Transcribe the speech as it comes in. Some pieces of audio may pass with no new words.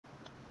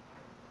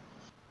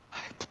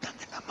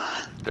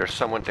There's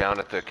someone down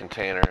at the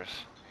containers.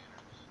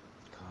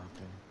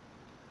 Copy.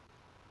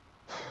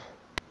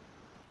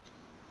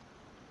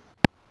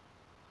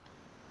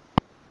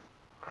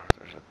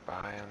 There's a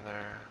buy in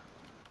there.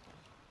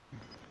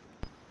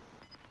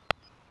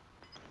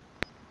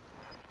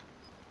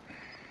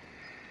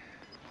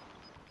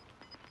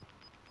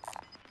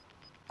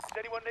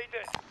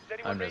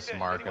 I'm just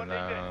marking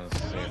those,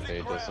 see if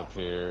they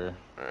disappear.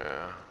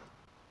 Yeah.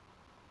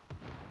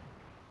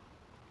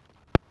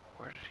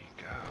 Where did he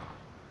go?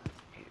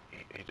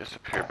 He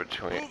disappeared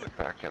between,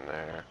 back in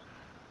there.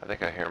 I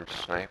think I hear him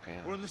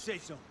sniping. We're in the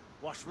safe zone.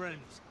 Watch for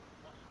enemies.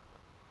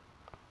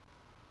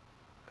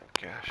 I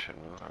guess I should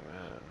move him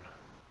in.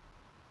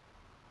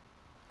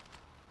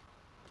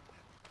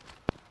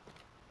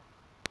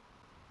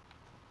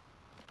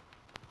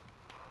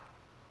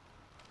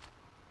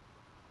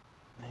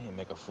 Hey,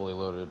 make a fully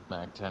loaded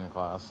Mag 10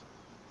 class.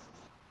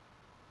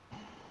 I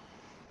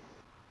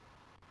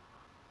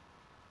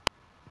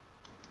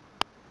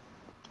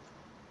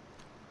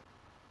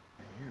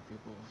hear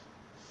people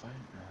fighting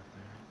out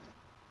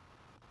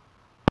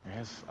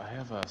there. I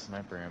have a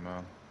sniper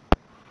ammo.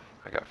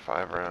 I got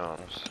 5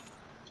 rounds.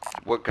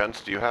 What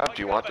guns do you have?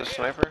 Do you want this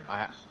sniper?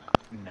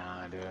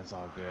 Nah, dude, it's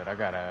all good. I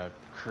got a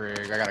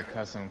Krig. I got a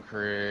custom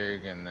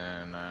Krig, and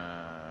then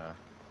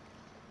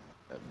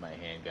my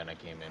handgun I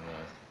came in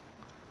with.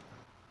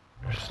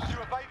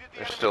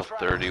 There's still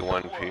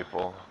 31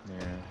 people.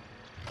 Yeah.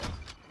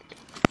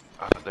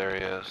 Oh, there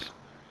he is.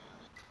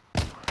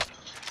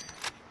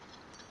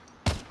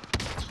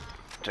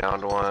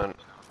 Downed one.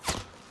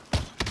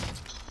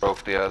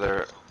 Broke the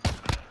other.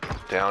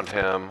 Downed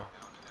him.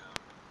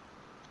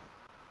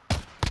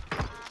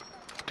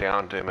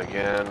 Downed him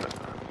again.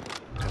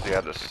 Because he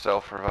had to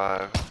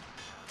self-revive.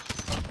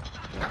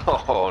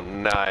 Oh,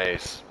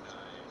 nice.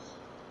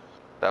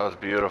 That was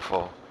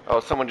beautiful. Oh,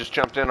 someone just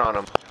jumped in on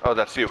him. Oh,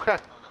 that's you.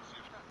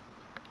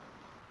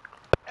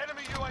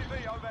 Enemy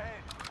UAV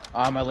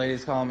overhead. My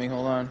lady's calling me.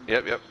 Hold on.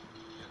 Yep.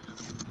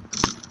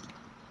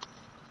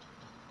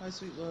 Hi,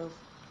 sweet love.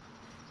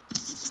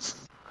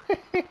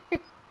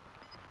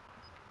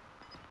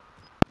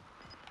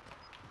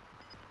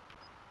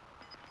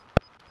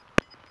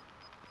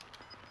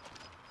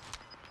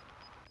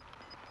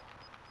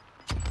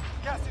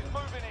 Gas is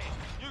moving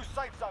in. New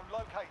safe zone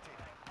located.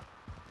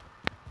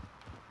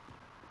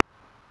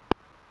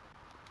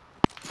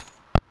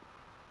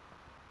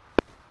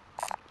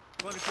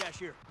 Run the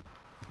cashier.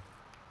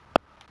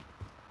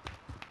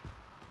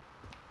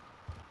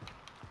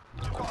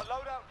 You've got a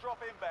loadout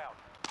drop inbound.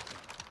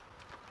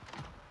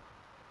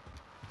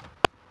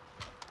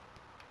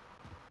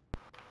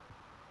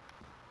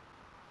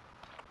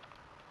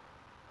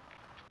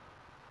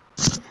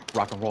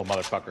 Rock and roll,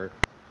 motherfucker.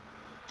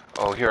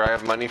 Oh, here, I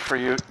have money for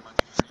you.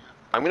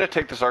 I'm gonna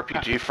take this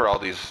RPG for all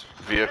these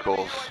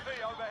vehicles.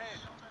 UAV overhead.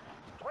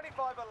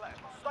 25 are left.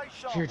 Stay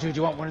sharp. Here, dude,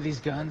 you want one of these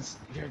guns?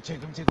 Here,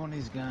 take one of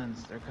these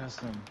guns. They're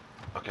custom.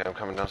 Okay, I'm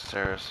coming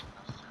downstairs.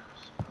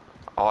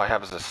 All I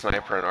have is a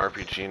sniper and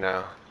RPG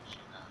now.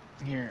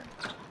 Here.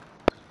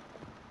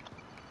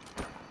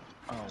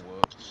 Oh,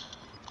 whoops.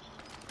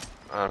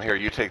 Here,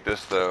 you take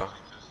this though.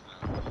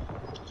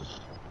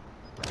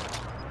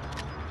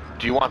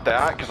 Do you want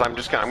that? Because I'm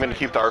gonna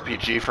keep the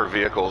RPG for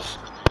vehicles.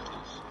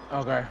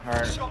 Okay,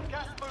 alright.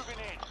 Gas moving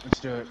in. Let's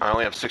do it. I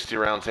only have 60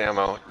 rounds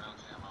ammo.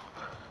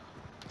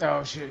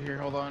 Oh, shit, here,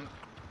 hold on.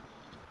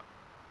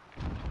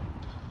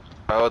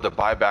 Oh, the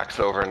buyback's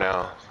over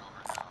now.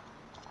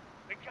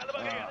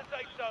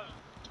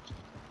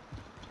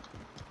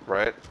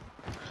 Right?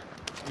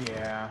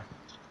 Yeah.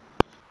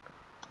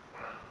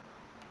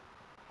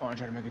 Want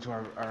to try to make it to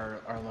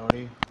our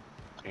loadie?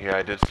 Yeah,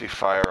 I did see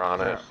fire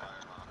on it.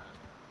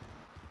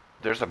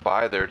 There's a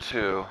buy there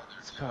too.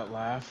 It's cut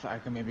left. I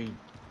can maybe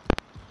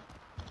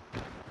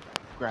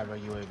grab a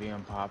UAV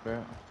and pop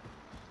it.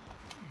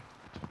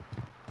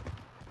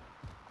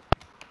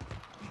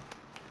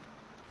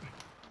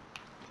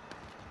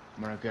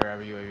 I'm gonna grab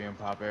a UAV and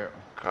pop it.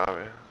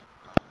 Copy.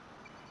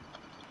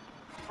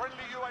 Friendly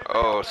UAV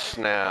Oh, overhead.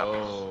 snap.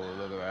 Oh,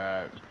 look at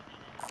that.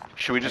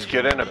 Should we just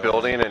get in a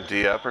building and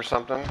D up or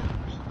something?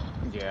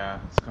 Yeah,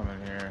 it's coming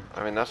here.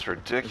 I mean, that's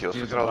ridiculous.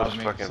 Dude's Look at all above those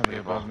me. fucking Somebody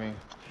people. above me.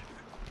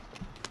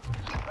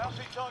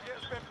 Bounty target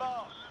has been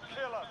marked.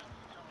 Kill him.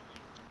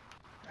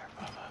 They're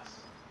above us.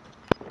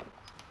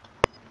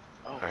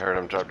 Oh. I heard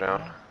him drop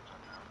down.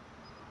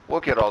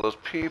 Look at all those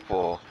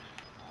people.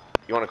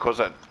 You want to close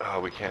that? Oh,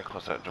 we can't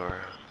close that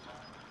door.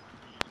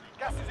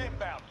 Gas is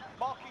inbound.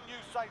 Marking new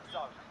safe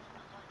zone.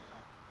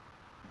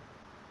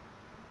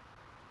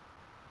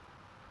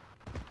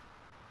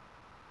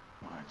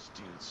 Watch,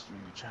 dudes. You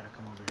try to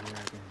come over here.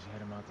 I can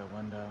hit him out the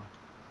window.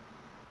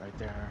 Right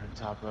there on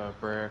top of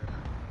brick.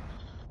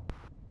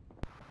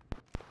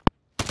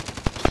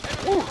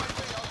 Woo!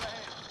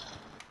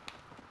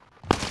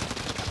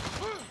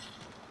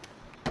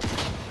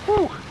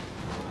 Woo!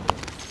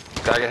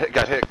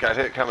 Got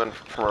hit coming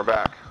from our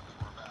back.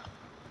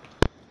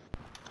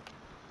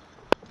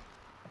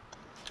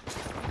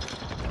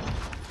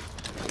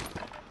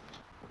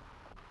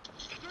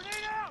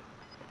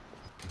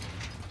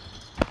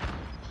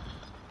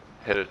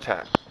 Hit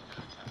attack.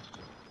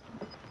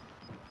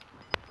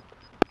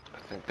 I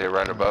think they're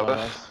right above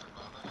us.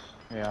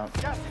 Yeah.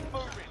 Gas is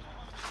moving.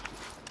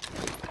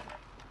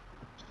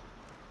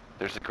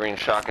 There's a green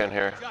shotgun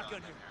here.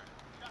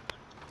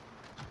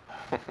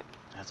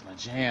 That's my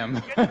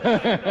jam.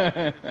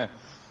 I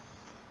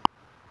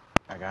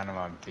got him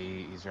on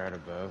beat. He's right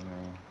above me.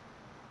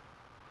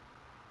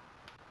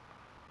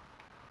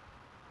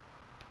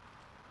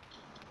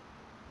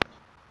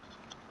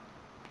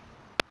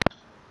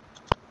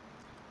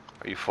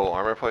 Are you full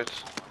armor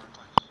plates?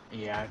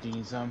 Yeah, do you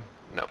need some?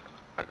 Nope.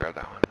 I grabbed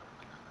that one. Do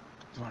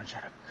you want to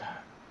try to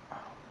cut? Oh,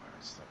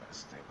 we're still gonna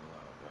stay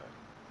below, but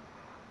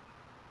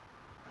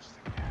where's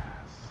the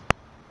gas?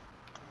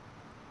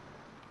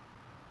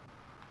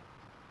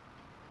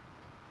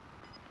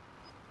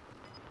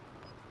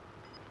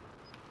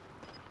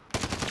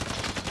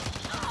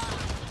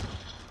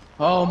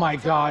 Oh my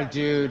god,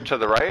 dude. To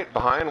the right?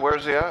 Behind?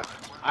 Where's he at?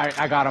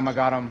 I got him,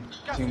 Gas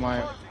Team is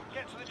white. closing.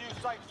 Get to the new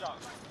safe zone.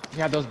 He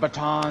had those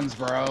batons,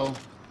 bro.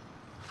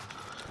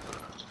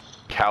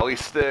 Cali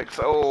sticks.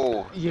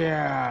 Oh.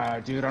 Yeah,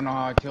 dude, I don't know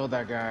how I killed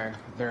that guy.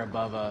 They're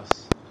above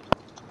us.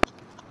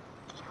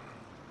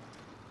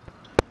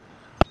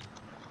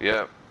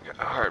 Yep. Got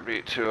a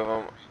heartbeat, 2 of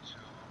them.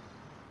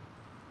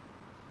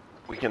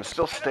 We can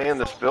still stay in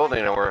this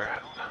building and we're...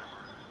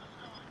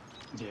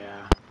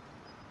 Yeah.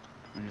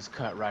 And just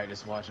cut right,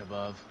 just watch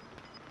above.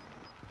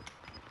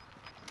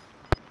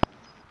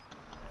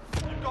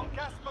 You've got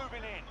gas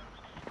moving in.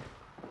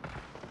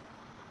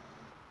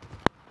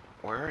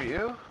 Where are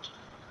you?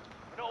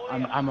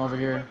 I'm over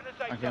here.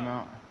 I came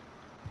out.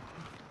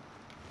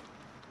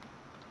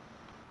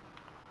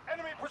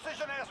 Enemy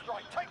precision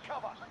airstrike. Take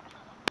cover.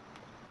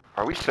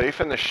 Are we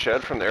safe in the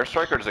shed from the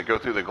airstrike or does it go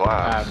through the I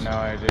glass? have no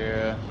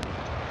idea.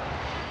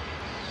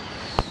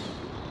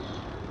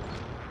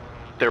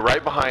 They're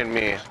right behind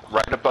me.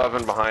 Right above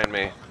and behind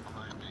me.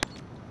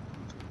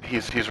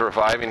 He's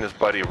reviving his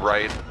buddy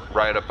right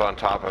up on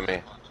top of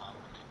me.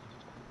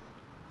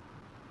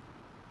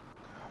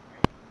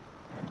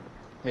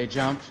 They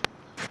jumped.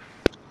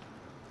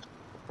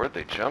 Where'd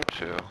they jump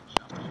to?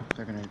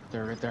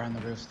 They're right there on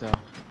the roof still.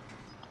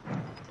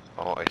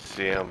 Oh, I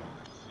see him.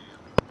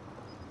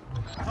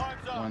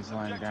 Time's up. One's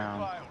lying Objective down.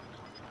 failed.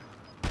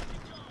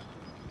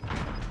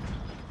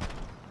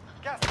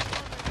 Gas is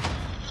moving in.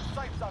 New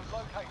safe zone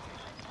located.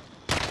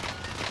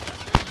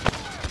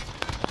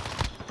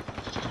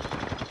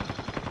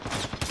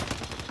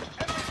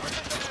 Enemy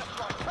precision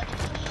airstrike. Take it.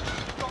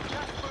 You've got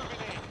gas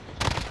moving in.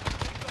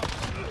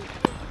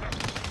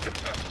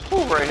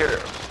 Ooh, right here.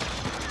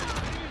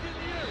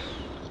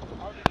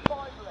 Only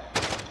 5 left.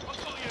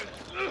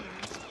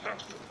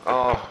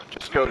 Oh,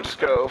 just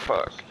go,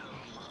 fuck.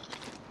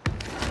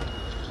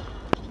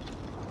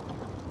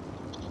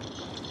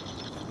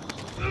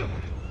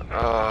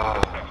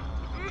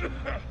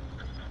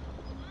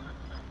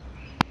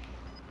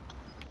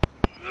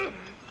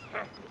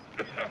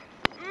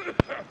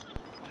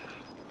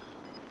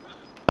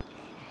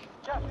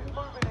 Gas is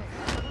moving in.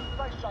 New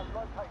safe zone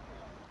located.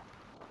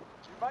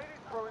 You made it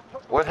through and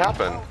took the What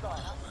happened? well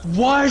done.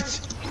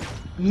 What?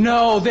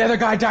 No, the other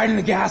guy died in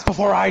the gas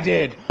before I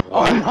did.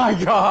 Oh my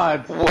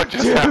god. What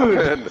just Dude.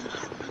 happened?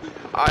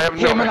 I have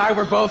no Him and I idea.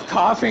 were both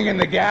coughing in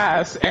the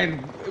gas,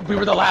 and we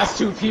were the last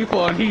 2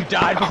 people, and he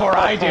died before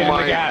I did in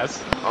the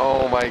gas.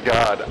 Oh my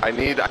god. I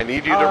need you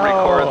to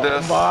record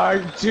this. Oh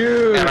my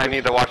dude. And I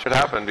need to watch it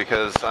happen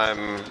because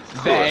I'm The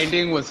clueless.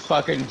 ending was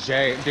fucking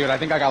dude, I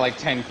think I got like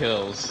 10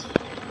 kills.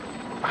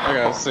 I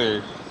gotta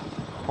see.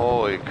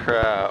 Holy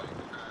crap.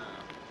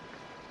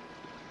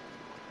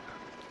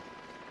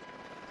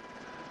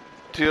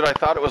 Dude, I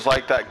thought it was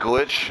like that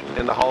glitch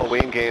in the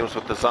Halloween games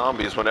with the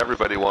zombies when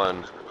everybody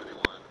won.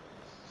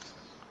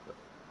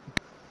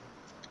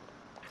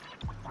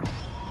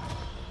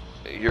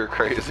 You're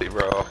crazy,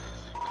 bro.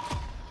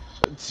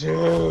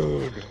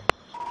 Dude.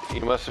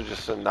 You must have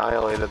just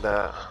annihilated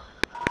that.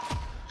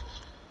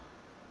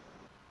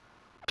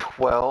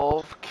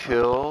 12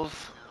 kills?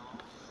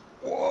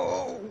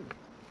 Whoa.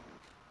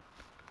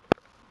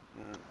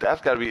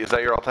 That's gotta be, is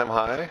that your all-time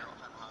high?